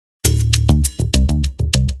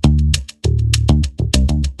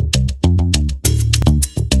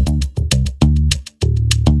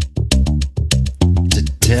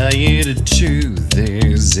you the truth,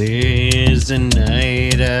 this is the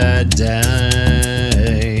night I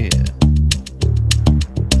die.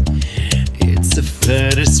 It's the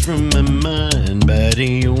furthest from my mind, but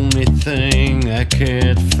the only thing I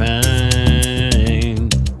could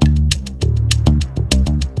find.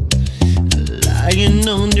 Lying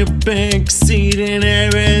on your back seat and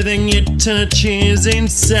everything you touch is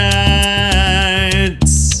inside.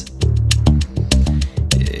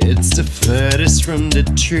 It's the furthest from the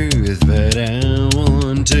truth, but I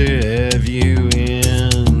want to have you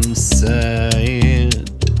inside.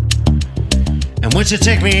 And won't you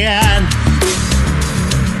take me out?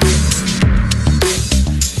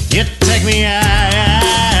 You take me out.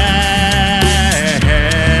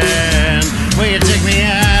 Will you take me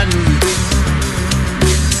out?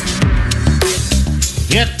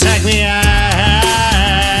 You take me out.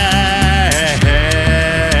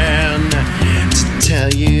 To tell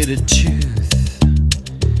you the truth,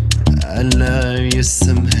 I love you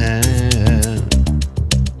somehow.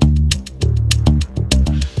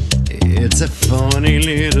 It's a funny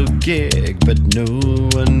little gig, but no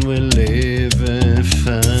one will ever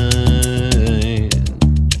find.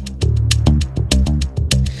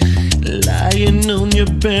 Lying on your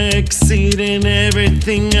back seat and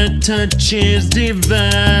everything I touch is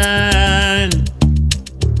divine.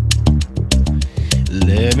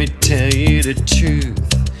 Let me tell you the truth,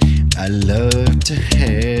 I love to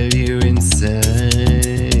have you inside.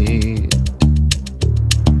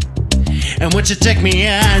 And won't you take me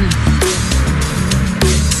on?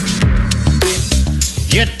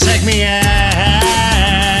 You take me on.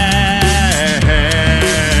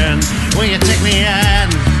 Will you take me on?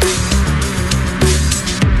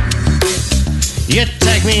 You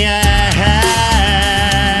take me on.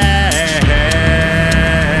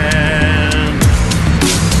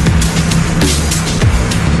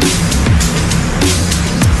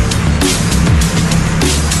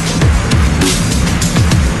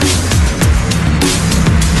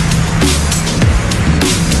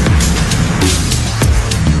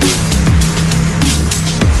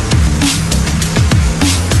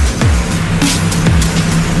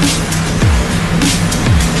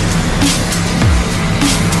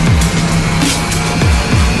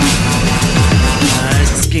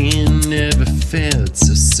 Never felt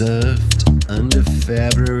so soft under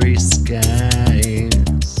February skies.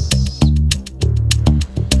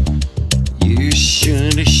 You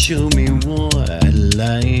surely show me what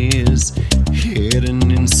lies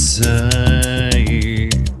hidden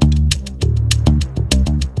inside.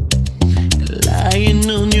 Lying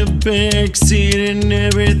on your backseat and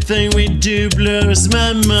everything we do blows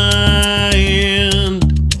my mind.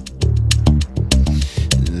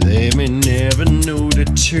 They may never know the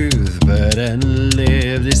truth, but I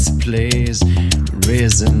live this place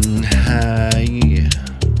risen high.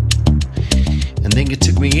 And then you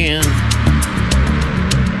took me in.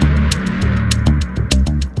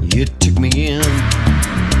 You took me in.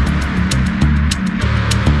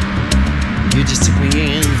 You just took me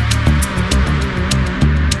in.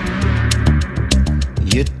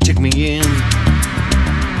 You took me in.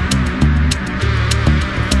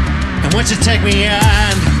 And once you take me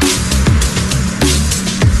on,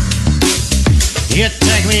 you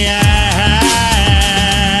take me on.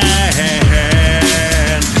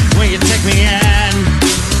 Will you take me on?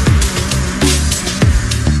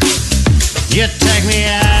 You take me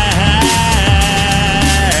on.